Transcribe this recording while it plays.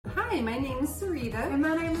Hi, my name is Sarita. And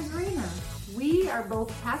my name is Rena. We are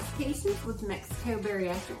both past patients with Mexico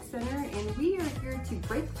Bariatric Center, and we are here to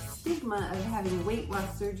break the stigma of having weight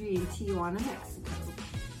loss surgery in Tijuana, Mexico.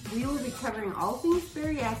 We will be covering all things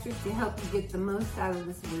bariatric to help you get the most out of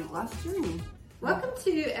this weight loss journey. Welcome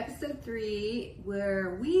to episode 3,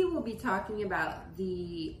 where we will be talking about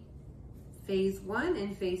the phase 1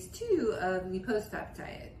 and phase 2 of the post-op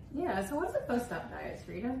diet. Yeah, so what's a post-op diet,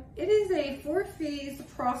 Sarita? It is a 4-phase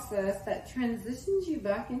process that transitions you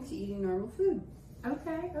back into eating normal food.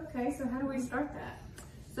 Okay, so how do we start that?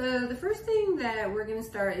 So the first thing that we're going to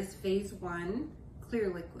start is phase 1,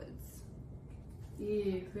 clear liquids.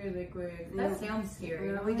 Yeah, clear liquid. That sounds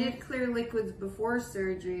scary. We did clear liquids before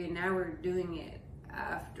surgery, and now we're doing it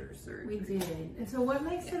after surgery. We did. And so what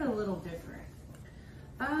makes it a little different?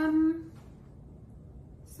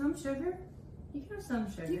 Some sugar? You can have some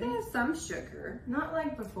sugar. You can have some sugar. Not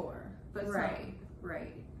like before, but Right.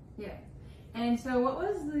 Yeah. And so what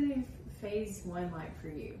was the phase 1 like for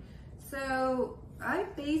you? So I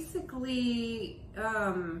basically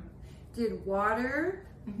did water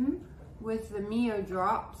with the Mio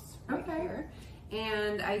drops right here,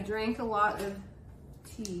 and I drank a lot of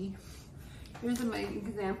tea. Here's my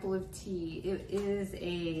example of tea. It is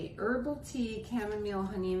a herbal tea, chamomile,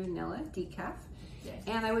 honey, and vanilla, decaf. Yes.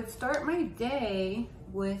 And I would start my day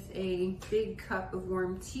with a big cup of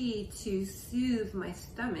warm tea to soothe my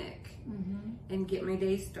stomach and get my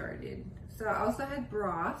day started. So I also had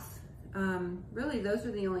broth. Really, those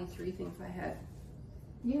are the only 3 things I had.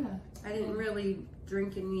 Yeah. I didn't really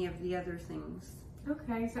drink any of the other things.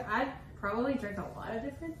 Okay, so I probably drank a lot of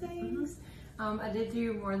different things. I did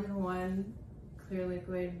do more than one clear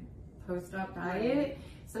liquid post-op diet.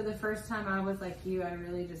 So the first time I was like you, I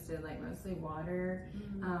really just did like mostly water.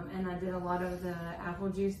 And I did a lot of the apple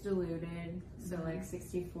juice diluted. So like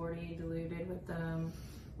 60-40 diluted with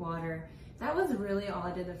water. That was really all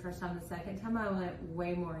I did the first time. The second time I went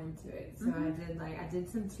way more into it. So I did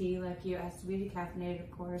some tea like you. It has to be decaffeinated,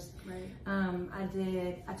 of course. Right.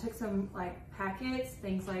 I took some like packets,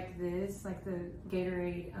 things like this, like the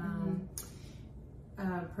Gatorade,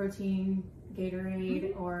 protein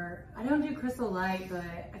Gatorade, or I don't do Crystal Light, but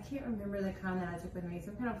I can't remember the kind that I took with me.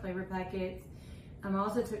 Some kind of flavor packets. I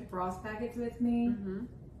also took broth packets with me.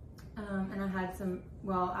 And I had some,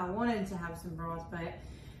 well, I wanted to have some broth, but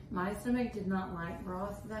my stomach did not like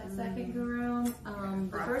broth that second go around.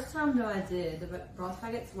 The first time though I did, the broth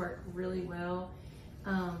packets worked really well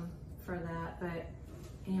for that. But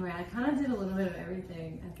anyway, I kind of did a little bit of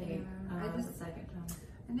everything, I think, the second time.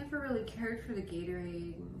 I never really cared for the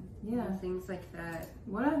Gatorade and things like that.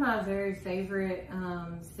 One of my very favorite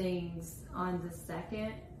things on my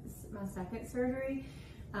second surgery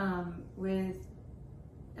with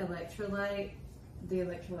the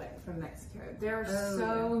electrolyte from Mexico. There are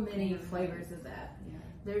so many flavors of that. Yeah.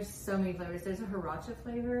 There's so many flavors. There's a Hiracha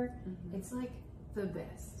flavor. It's like the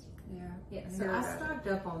best. Yeah. So I stocked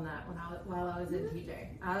up on that while I was in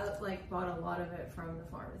TJ. I like bought a lot of it from the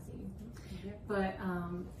pharmacy. But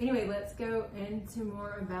anyway, let's go into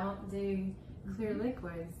more about the clear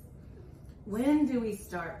liquids. When do we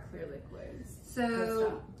start clear liquids?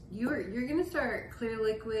 So you're going to start clear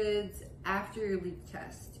liquids after your leak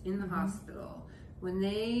test in the hospital. When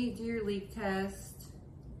they do your leak test,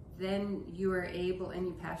 then you are able, and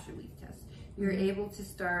you pass your leak test, you're able to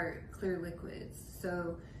start clear liquids.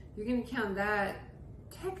 So you're going to count that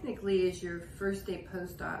technically as your first day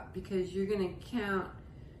post-op, because you're going to count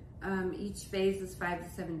each phase is 5 to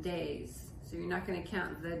 7 days. So you're not going to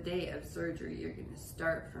count the day of surgery. You're going to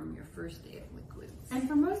start from your first day of liquids. And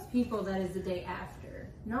for most people, that is the day after.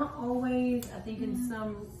 Not always. I think in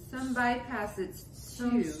some bypass, it's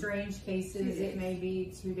some strange cases, it may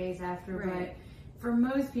be 2 days after. But for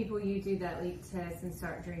most people, you do that leak test and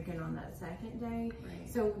start drinking on that second day.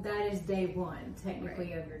 So that is day 1,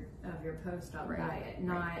 technically, of your post-op diet,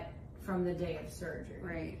 not from the day of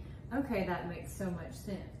surgery. Okay, that makes so much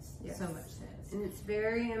sense. So much sense. And it's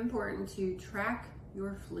very important to track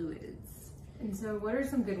your fluids. And so what are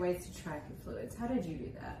some good ways to track your fluids? How did you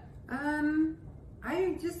do that?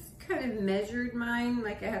 I just kind of measured mine,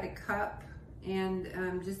 like I had a cup, and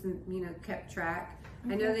just, kept track.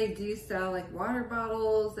 I know they do sell like water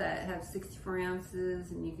bottles that have 64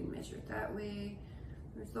 ounces, and you can measure it that way.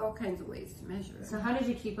 There's all kinds of ways to measure it. So how did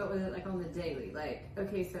you keep up with it, like on the daily? Like,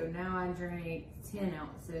 okay, so now I drink 10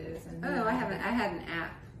 ounces. And I had an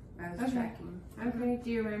app I was tracking. Okay,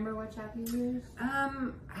 do you remember which app you used? I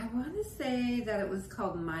want to say that it was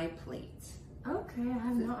called My Plate. Okay, I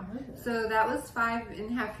have not heard of that. So that was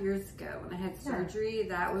 5.5 years ago when I had surgery.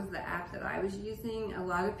 That was the app that I was using. A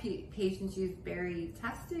lot of patients use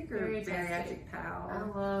Berrytastic or Bariatric Pal.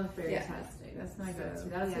 I love Berrytastic. That's my go-to.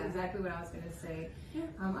 That's exactly what I was going to say. Yeah.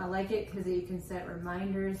 I like it because you can set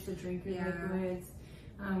reminders to drink your liquids.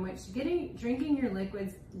 Drinking your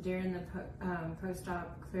liquids during the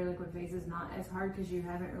post-op clear liquid phase is not as hard because you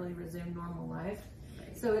haven't really resumed normal life.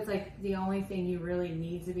 So it's like the only thing you really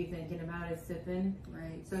need to be thinking about is sipping.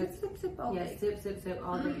 Right. So sip all day. Sip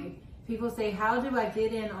all day. People say, how do I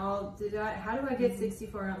get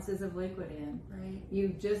 64 ounces of liquid in? Right. You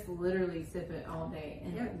just literally sip it all day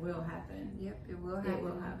and it will happen. Yep, it will happen. It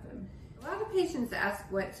will happen. A lot of patients ask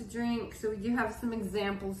what to drink, so we do have some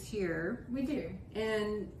examples here. We do.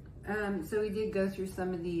 And so we did go through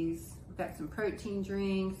some of these. We've got some protein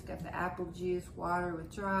drinks, got the apple juice, water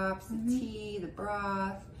with drops, the tea, the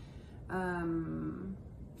broth.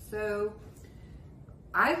 So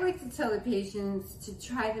I like to tell the patients to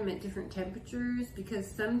try them at different temperatures because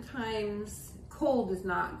sometimes cold is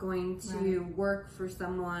not going to work for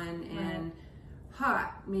someone and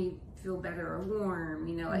hot may feel better or warm.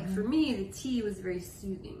 You know, like for me, the tea was very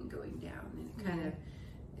soothing going down and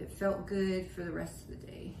it felt good for the rest of the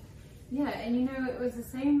day. Yeah, and you know, it was the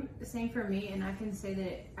same for me, and I can say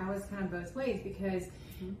that I was kind of both ways because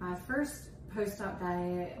my first post-op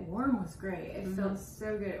diet, warm was great. It felt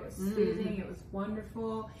so good. It was soothing. It was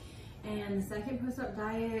wonderful. And the second post-op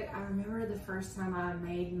diet, I remember the first time I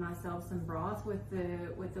made myself some broth with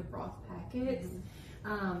the broth packets.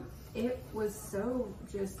 It was so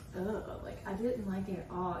just like I didn't like it at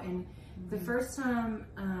all. And the first time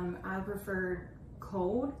I preferred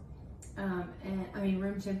cold. And I mean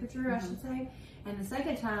room temperature, I should say. And the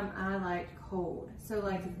second time I liked cold. So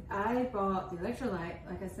like I bought the electrolyte,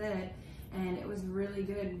 like I said, and it was really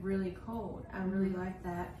good, really cold. I really liked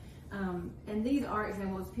that. And these are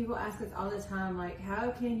examples. People ask us all the time, like,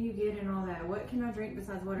 how can you get in all that? What can I drink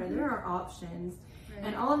besides water? There are options.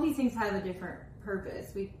 And all of these things have a different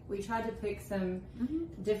purpose. We tried to pick some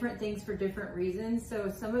different things for different reasons. So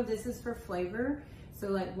some of this is for flavor. So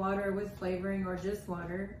like water with flavoring or just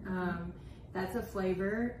water, that's a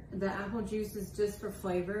flavor. The apple juice is just for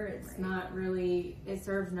flavor. It's not really, it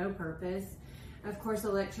serves no purpose. Of course,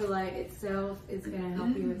 electrolyte itself is going to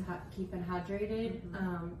help you with keeping hydrated.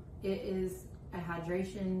 It is a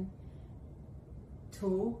hydration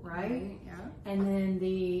tool, right? Yeah. And then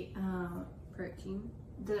the protein.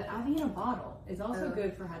 The IV in a bottle is also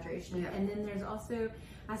good for hydration. And then there's also,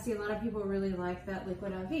 I see a lot of people really like that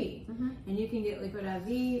liquid IV. And you can get liquid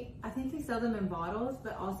IV, I think they sell them in bottles,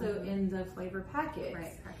 but also in the flavor packets.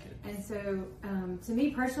 Right, packets. And so, to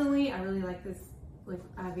me personally, I really like this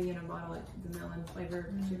IV in a bottle, like the melon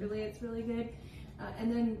flavor particularly, it's really good.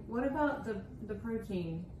 And then what about the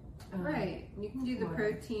protein? Right, you can do the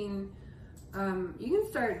protein, you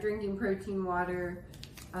can start drinking protein water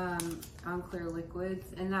on clear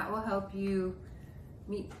liquids, and that will help you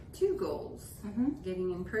meet two goals,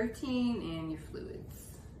 getting in protein and your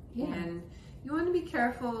fluids. And you want to be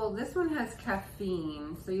careful. This one has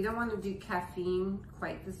caffeine, so you don't want to do caffeine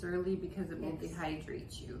quite this early because it will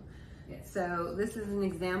dehydrate you. So this is an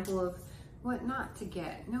example of what not to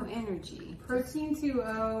get. No energy. Protein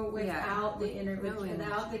 2O without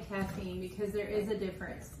without the caffeine, because there is a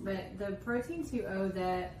difference. But the protein 2O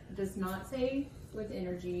that does not say with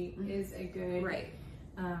energy is a good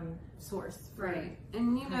source. Right.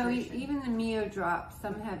 And you know, even the Mio drops,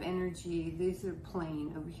 some have energy. These are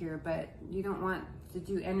plain over here, but you don't want to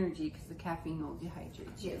do energy because the caffeine will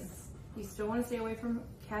dehydrate you. Yes. You still want to stay away from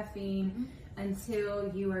caffeine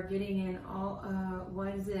until you are getting in all,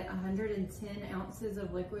 110 ounces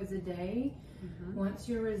of liquids a day. Once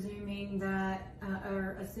you're resuming that,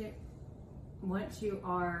 once you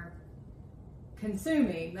are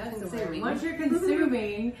consuming, that's the word. Once you're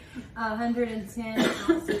consuming 110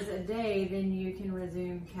 ounces a day, then you can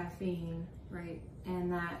resume caffeine. Right.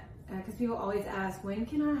 And that, because people always ask, when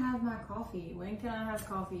can I have my coffee? When can I have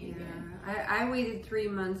coffee again? I waited 3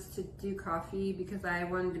 months to do coffee because I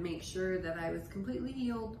wanted to make sure that I was completely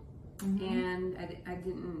healed and I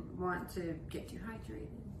didn't want to get dehydrated.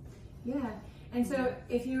 Yeah. And so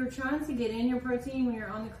if you're trying to get in your protein when you're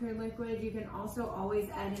on the clear liquid, you can also always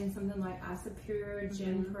add in something like Isopure,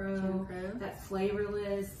 GenPro, that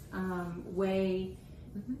flavorless whey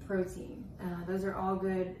protein. Those are all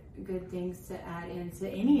good things to add into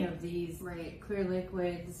any of these clear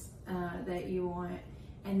liquids that you want.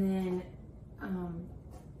 And then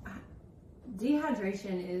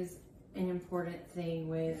dehydration is an important thing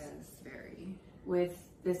with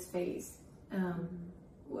this phase.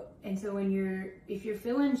 And so if you're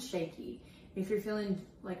feeling shaky, if you're feeling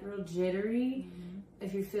like real jittery,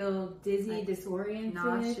 if you feel dizzy, like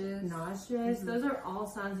disoriented, nauseous, those are all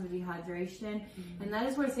signs of dehydration. And that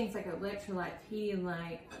is where things like electrolyte,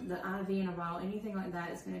 Pedialyte, the IV in a bottle, anything like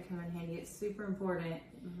that is going to come in handy. It's super important.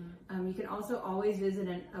 You can also always visit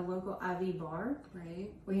a local IV bar.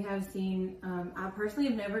 Right. We have seen, I personally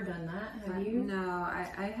have never done that. Have you? No,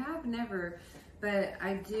 I have never, but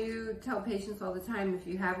I do tell patients all the time, if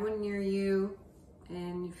you have one near you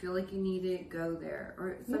and you feel like you need it, go there.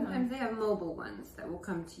 Or sometimes they have mobile ones that will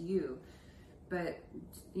come to you. But,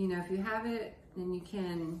 you know, if you have it and you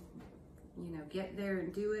can, you know, get there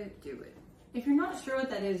and do it, do it. If you're not sure what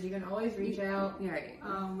that is, you can always reach out. Right.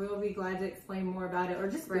 We'll be glad to explain more about it, or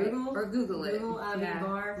just Google or Google it. Google IV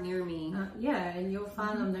bar near me. And you'll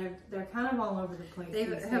find them. They're kind of all over the place. They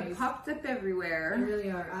have popped up everywhere. They really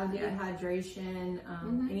are. IV hydration,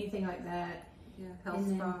 anything like that. Yeah, health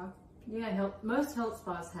spa. Most health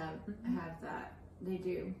spas have that. They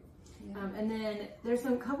do. Yeah. And then there's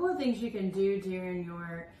a couple of things you can do during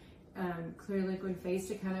your clear liquid phase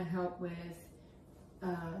to kind of help with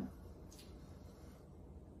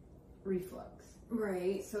reflux.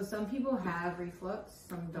 Right. So some people have reflux,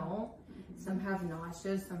 some don't. Some have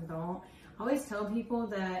nausea, some don't. I always tell people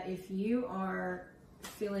that if you are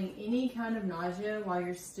feeling any kind of nausea while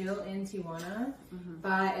you're still in Tijuana,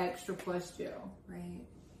 buy Extra Plus Gel. Right.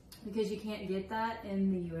 Because you can't get that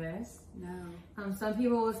in the US. No. Some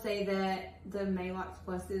people will say that the Maalox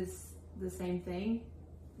Plus is the same thing,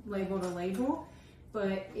 label to label.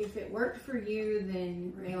 But if it worked for you,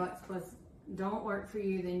 then Maalox Plus don't work for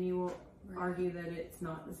you, then you will argue that it's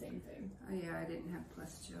not the same thing. Oh yeah, I didn't have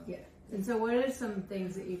Plus Gel. Yeah. And so what are some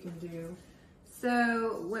things that you can do?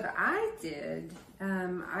 So what I did,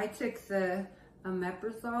 I took the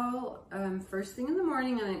omeprazole first thing in the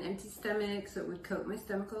morning on an empty stomach, so it would coat my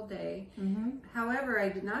stomach all day. However, I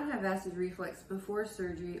did not have acid reflux before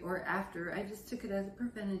surgery or after. I just took it as a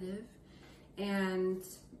preventative. And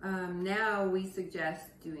now we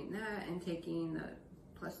suggest doing that and taking the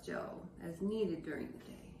Plus Gel as needed during the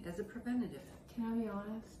day as a preventative. Can I be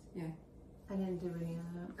honest? Yeah. I didn't do any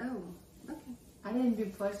of that. Oh, okay. I didn't do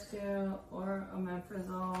Plus Gel or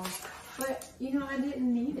omeprazole, but you know, I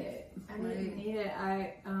didn't need it. I didn't need it.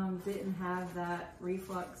 I didn't have that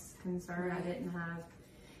reflux concern. I didn't have.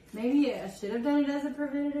 Maybe I should have done it as a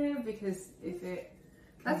preventative, because if it.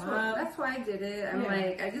 That's why I did it. I'm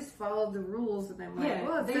like, I just followed the rules, and I'm like,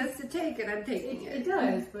 well, it says to take it, I'm taking it. It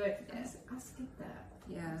does, but I skipped that.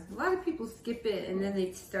 Yeah, a lot of people skip it, and then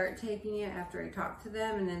they start taking it after I talk to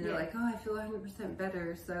them, and then they're like, oh, I feel 100%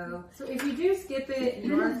 better. So if you do skip it, and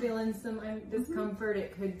you are feeling some discomfort,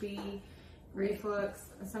 it could be reflux.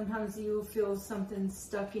 Sometimes you'll feel something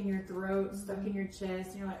stuck in your throat, stuck in your chest,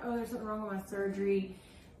 and you're like, oh, there's something wrong with my surgery.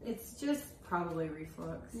 It's just probably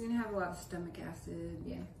reflux. You're gonna have a lot of stomach acid.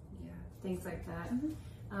 Yeah, things like that.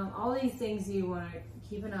 All these things you want to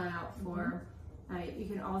keep an eye out for. You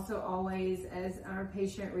can also always, as our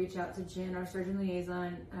patient, reach out to Jen, our surgeon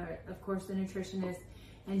liaison, of course the nutritionist,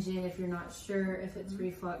 and Jen, if you're not sure if it's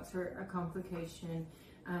reflux or a complication,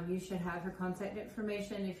 you should have her contact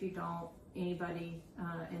information. If you don't, anybody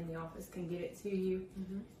in the office can get it to you.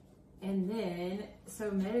 And then, so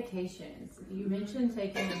medications. You mentioned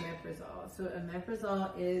taking omeprazole. So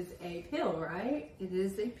omeprazole is a pill, right? It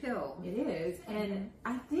is a pill. It is. And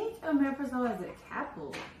I think omeprazole is a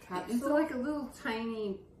capsule. It's like a little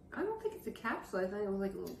tiny, I don't think it's a capsule. I think it was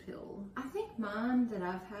like a little pill. I think mine that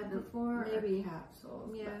I've had before are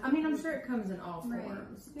capsules. Yeah. I mean, I'm sure it comes in all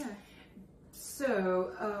forms. Yeah.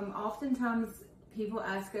 So, oftentimes people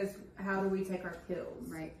ask us, how do we take our pills?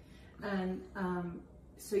 Right. And,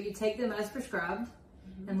 so you take them as prescribed,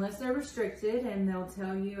 unless they're restricted, and they'll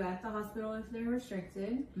tell you at the hospital if they're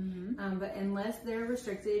restricted. But unless they're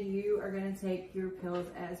restricted, you are going to take your pills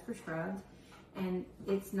as prescribed. And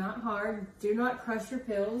it's not hard. Do not crush your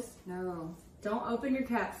pills. No. Don't open your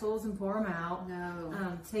capsules and pour them out. No.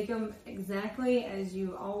 Take them exactly as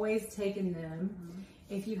you've always taken them.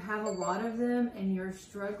 If you have a lot of them and you're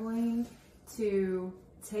struggling to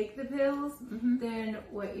take the pills, then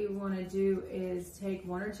what you want to do is take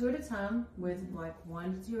 1 or 2 at a time with like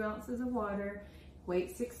 1 to 2 ounces of water,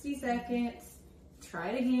 wait 60 seconds, try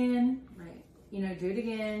it again, you know, do it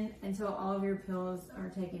again until all of your pills are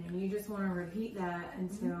taken. And you just want to repeat that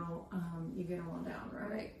until you get them all down,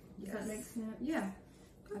 right? Does that make sense? Yeah,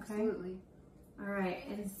 absolutely. All right,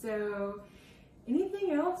 and so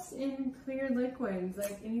anything else in clear liquids?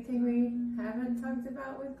 Like anything we haven't talked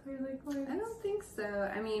about with clear liquids? I don't think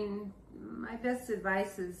so. I mean, my best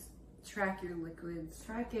advice is track your liquids.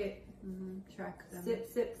 Track it. Track them. Sip,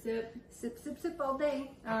 sip, sip. Sip, sip, sip all day.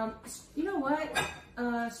 You know what?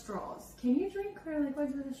 Straws. Can you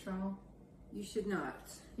liquids with a straw? You should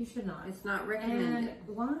not. You should not. It's not recommended. And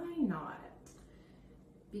why not?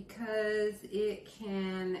 Because it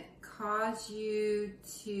can cause you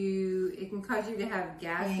to have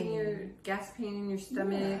gas pain in your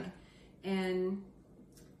stomach, and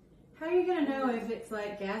how are you gonna know if it's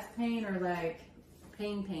like gas pain or like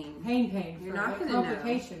pain? You're not gonna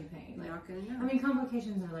complication pain. You're not gonna know. I mean,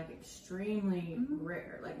 complications are like extremely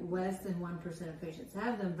rare. Like less than 1% of patients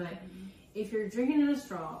have them. But if you're drinking in a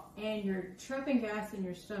straw and you're trapping gas in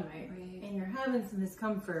your stomach and you're having some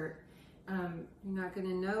discomfort, you're not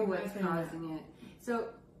gonna know what's causing it. So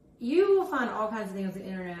you will find all kinds of things on the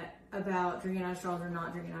internet about drinking out of straws or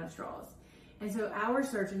not drinking out of straws. And so our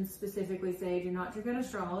surgeons specifically say do not drink out of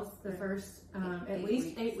straws the first at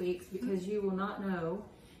least 8 weeks, because you will not know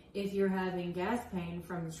if you're having gas pain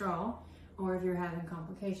from the straw or if you're having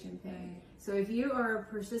complication pain. Right. So if you are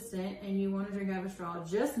persistent and you want to drink out of a straw,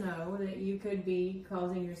 just know that you could be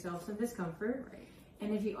causing yourself some discomfort. Right.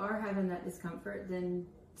 And if you are having that discomfort, then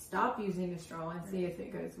stop using a straw and see if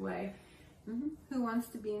it goes away. Who wants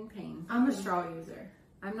to be in pain? I'm a straw user.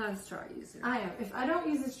 I'm not a straw user. I am. If I don't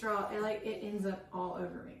use a straw, it ends up all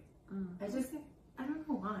over me. I don't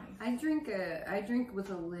know why. I drink with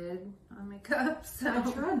a lid on my cup. So I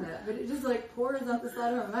tried that, but it just like pours out the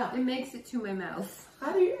side of my mouth. it makes it to my mouth.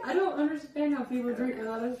 I don't understand how people drink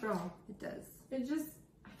without a straw. It does. I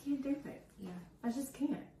can't do it. Yeah. I just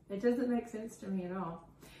can't. It doesn't make sense to me at all.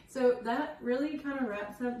 So that really kind of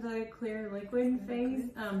wraps up the clear liquid phase.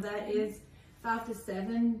 That is 5 to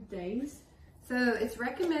 7 days. So it's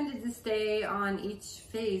recommended to stay on each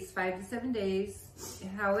phase 5 to 7 days.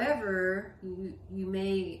 However, you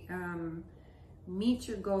may meet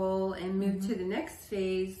your goal and move to the next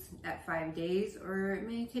phase at 5 days, or it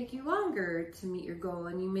may take you longer to meet your goal,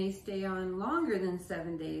 and you may stay on longer than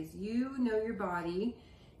 7 days. You know your body,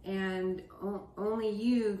 and only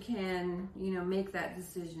you can, make that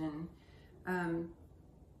decision.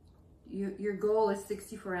 Your goal is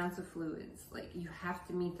 64 ounces of fluids. Like, you have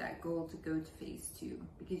to meet that goal to go to phase 2,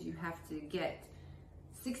 because you have to get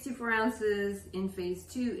 64 ounces in phase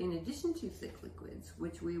 2 in addition to thick liquids,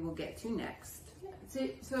 which we will get to next.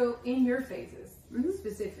 So in your phases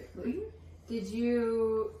specifically, did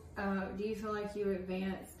you do you feel like you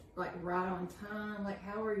advanced like right on time? Like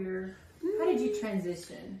how did you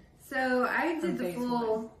transition? So I did the phase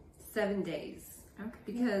full 1? 7 days. Okay.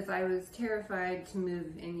 Because I was terrified to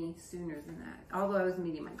move any sooner than that, although I was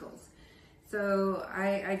meeting my goals. So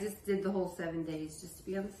I just did the whole 7 days just to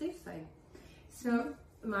be on the safe side. So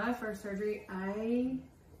my first surgery, I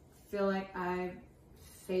feel like I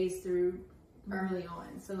phased through early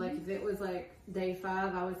on. So like if it was like day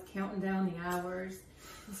 5, I was counting down the hours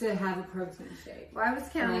to have a protein shake. Well, I was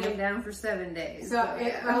counting it down for 7 days.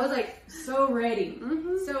 I was like so ready.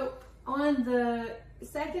 So on the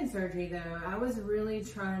second surgery though, I was really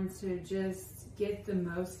trying to just get the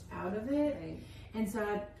most out of it. Right. And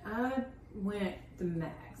so I went the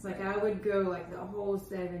max. Like I would go like the whole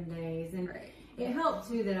 7 days. And it helped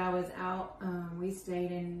too that I was out. We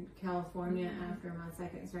stayed in California after my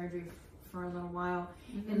second surgery for a little while.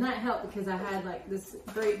 And that helped because I had like this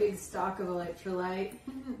great big stock of electrolyte,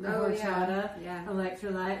 the horchata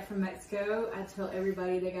electrolyte from Mexico. I tell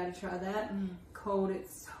everybody they got to try that. Cold,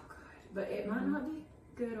 it's so good, but it might not be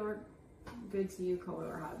good or good to you cold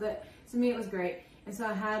or hot, but to me it was great. And so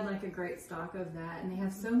I had like a great stock of that, and they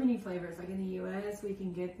have so many flavors. Like in the US we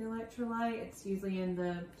can get the electrolyte. It's usually in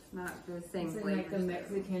the not the same it's in flavors, like the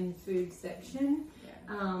Mexican food section.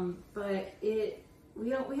 But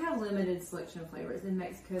we have limited selection of flavors. In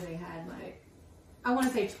Mexico they had like, I want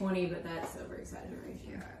to say 20, but that's over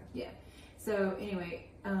exaggeration. Yeah. So anyway,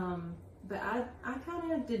 but I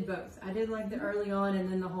kind of did both. I did like the early on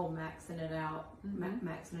and then the whole maxing it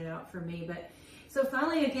out for me. But so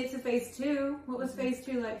finally it gets to phase 2. What was phase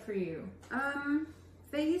 2 like for you?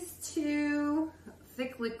 Phase 2,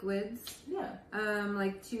 thick liquids. Yeah.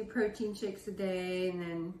 Like 2 protein shakes a day, and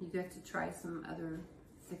then you get to try some other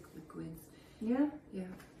thick liquids. Yeah. Yeah.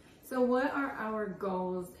 So what are our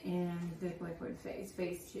goals in thick liquid phase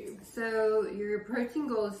 2? So your protein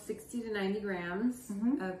goal is 60 to 90 grams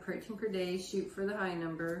of protein per day. Shoot for the high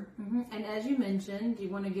number. And as you mentioned, you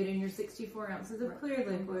want to get in your 64 ounces of clear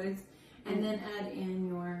liquids and then add in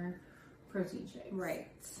your protein shakes. Right.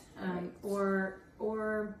 Or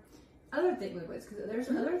other thick liquids, because there's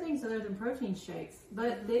other things other than protein shakes,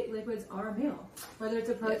 but thick liquids are a meal. Whether it's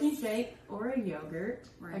a protein shake or a yogurt,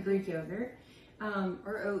 a Greek yogurt.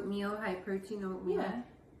 Or oatmeal, high protein oatmeal. Yeah,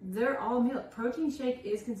 they're all meal. Protein shake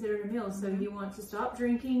is considered a meal, so you want to stop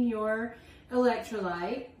drinking your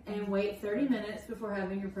electrolyte and wait 30 minutes before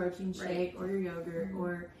having your protein shake or your yogurt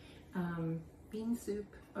or bean soup.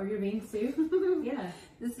 Or your bean soup. Yeah.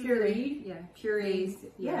 This is Pureed. Yeah, purees.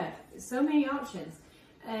 Yeah. So many options.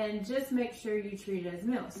 And just make sure you treat it as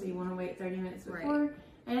meal. So you want to wait 30 minutes before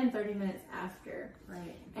and 30 minutes after.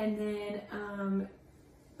 Right. And then,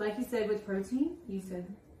 like you said, with protein, you said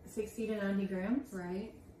 60 to 90 grams.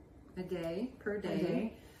 Right. Per A day.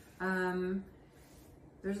 day.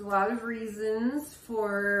 There's a lot of reasons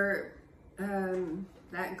for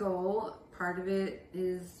that goal. Part of it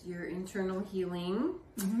is your internal healing.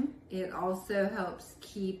 Mm-hmm. It also helps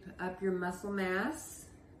keep up your muscle mass,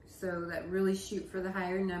 so that really shoot for the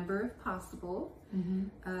higher number if possible.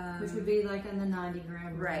 Mm-hmm. Which would be like in the 90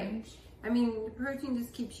 gram range. I mean, the protein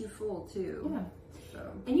just keeps you full too. Yeah.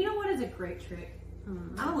 So. And you know what is a great trick?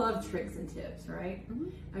 I love tricks and tips, right?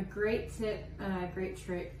 A great tip, great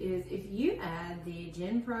trick is if you add the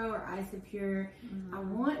GenPro or Isopure, I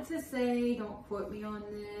want to say, don't quote me on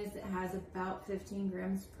this, it has about 15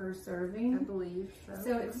 grams per serving. I believe so.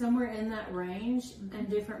 So it's somewhere in that range, and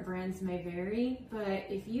different brands may vary, but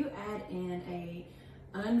if you add in a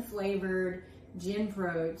unflavored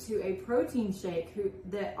GenPro to a protein shake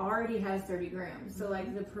that already has 30 grams. So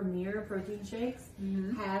like the Premier protein shakes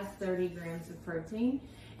have 30 grams of protein.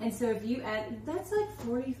 And so if you add, that's like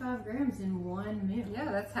 45 grams in one meal.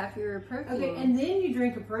 Yeah, that's half your protein. Okay, and then you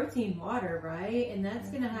drink a protein water, right? And that's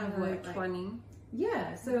going to have what? 20.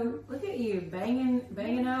 Yeah, so look at you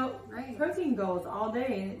banging out protein goals all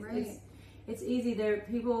day. It's easy there.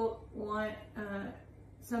 People want,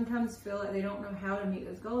 sometimes feel like they don't know how to meet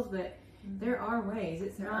those goals, but there are ways.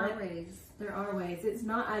 There are ways. It's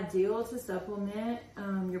not ideal to supplement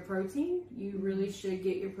your protein. You really should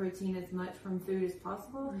get your protein as much from food as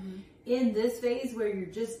possible. In this phase where you're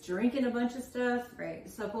just drinking a bunch of stuff,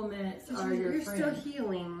 supplements are your friend. You're still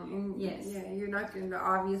healing. And yes. Yeah, you're not going to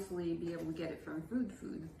obviously be able to get it from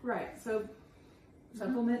food. Right. So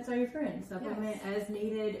supplements are your friend. Supplement as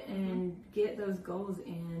needed and get those goals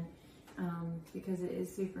in because it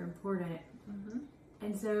is super important.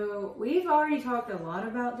 And so we've already talked a lot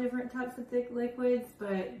about different types of thick liquids,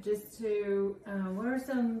 but just to, what are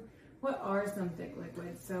some thick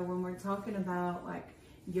liquids? So when we're talking about like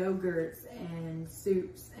yogurts and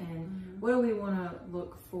soups, and what do we want to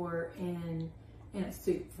look for in a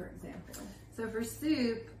soup, for example? So for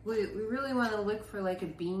soup, we really want to look for like a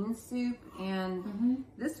bean soup, and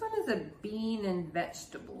this one is a bean and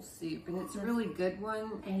vegetable soup, and it's a really good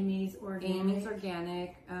one. Amy's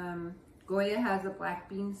Organic. Goya has a black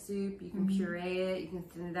bean soup. You can puree it. You can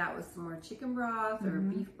thin it out with some more chicken broth or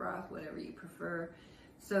beef broth, whatever you prefer.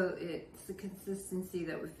 So it's a consistency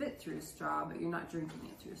that would fit through a straw, but you're not drinking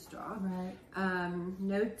it through a straw. Right.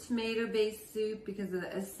 No tomato-based soup because of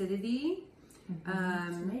the acidity.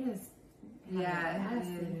 Tomatoes.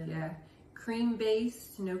 Yeah.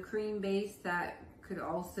 Cream-based, no cream-based. That could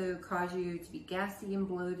also cause you to be gassy and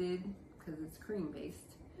bloated because it's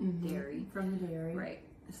cream-based dairy. From the dairy. Right.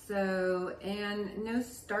 So, and no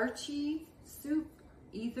starchy soup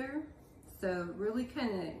either. So really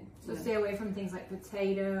kind of... So stay away from things like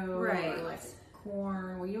potato. Right. Or like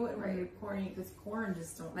corn. Well, you wouldn't want to do corn because corn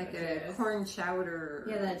just don't like a corn chowder.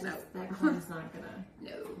 Yeah, that corn's not gonna.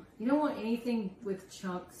 No. You don't want anything with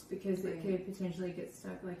chunks because it could potentially get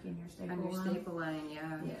stuck like in your staple line.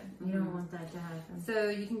 Yeah. Yeah, you don't want that to happen. So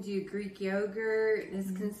you can do Greek yogurt.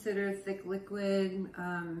 It's considered thick liquid,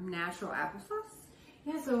 natural applesauce.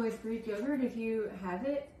 Yeah, so with Greek yogurt, if you have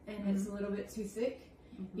it and it's a little bit too thick,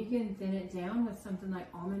 you can thin it down with something like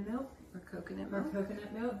almond milk or coconut milk,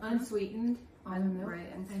 unsweetened almond milk,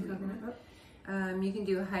 unsweetened. and coconut milk. You can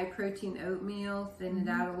do a high protein oatmeal, thin it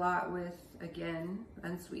out a lot with, again,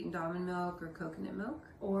 unsweetened almond milk or coconut milk.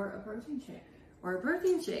 Or a protein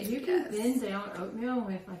shake. You can thin down oatmeal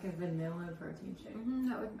with like a vanilla protein shake.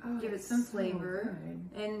 That would give it some flavor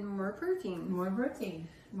and more protein. More protein.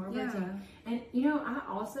 And you know, I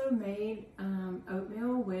also made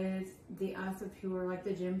oatmeal with the Isopure, like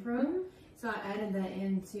the GenPro. So I added that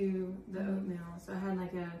into the oatmeal. So I had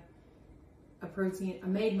like I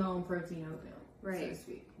made my own protein oatmeal. Right. So to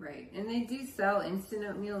speak. Right. And they do sell instant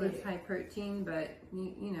oatmeal that's high protein, but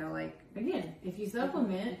you know, like again, if you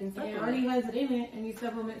supplement, and it already has it in it, and you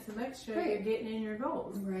supplement some extra, you're getting in your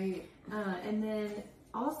goals. Right. And then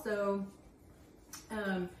also,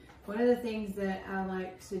 one of the things that I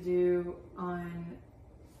like to do on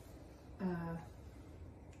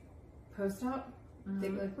post-op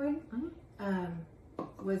thick liquid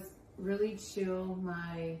was really chill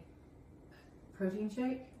my protein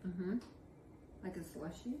shake. Like a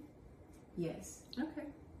slushy? Yes. Okay.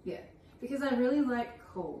 Yeah. Because I really like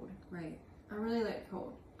cold. Right. I really like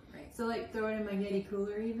cold. Right. So like throw it in my Yeti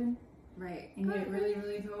cooler even. Right. And get it really,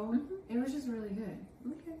 really cold. It was just really good.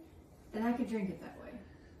 Okay. And I could drink it that way.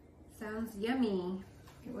 Sounds yummy.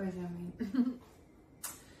 It was yummy.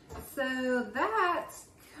 So that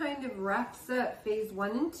kind of wraps up phase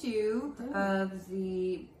 1 and 2 of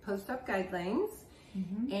the post-op guidelines.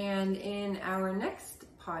 And in our next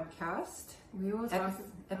podcast, we will talk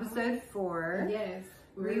episode 4. Yes.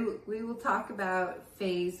 We will talk about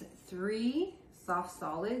phase 3, soft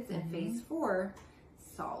solids, and phase 4,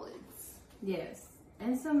 solids. Yes.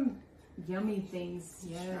 And some yummy things to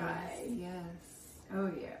try. Yes. Oh,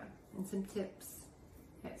 yeah. And some tips.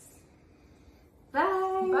 Yes.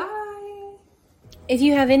 Bye. Bye. If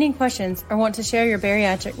you have any questions or want to share your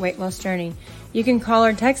bariatric weight loss journey, you can call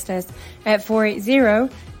or text us at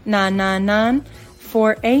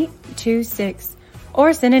 480-999-4826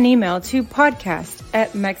 or send an email to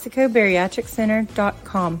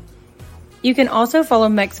podcast@MexicoBariatricCenter.com. You can also follow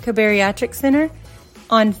Mexico Bariatric Center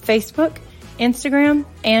on Facebook, Instagram,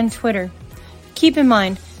 and Twitter. Keep in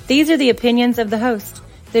mind, these are the opinions of the host.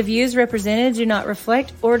 The views represented do not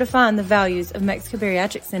reflect or define the values of Mexico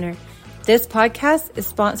Bariatric Center. This podcast is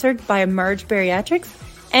sponsored by Emerge Bariatrics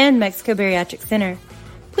and Mexico Bariatric Center.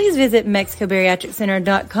 Please visit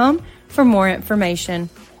MexicoBariatricCenter.com for more information.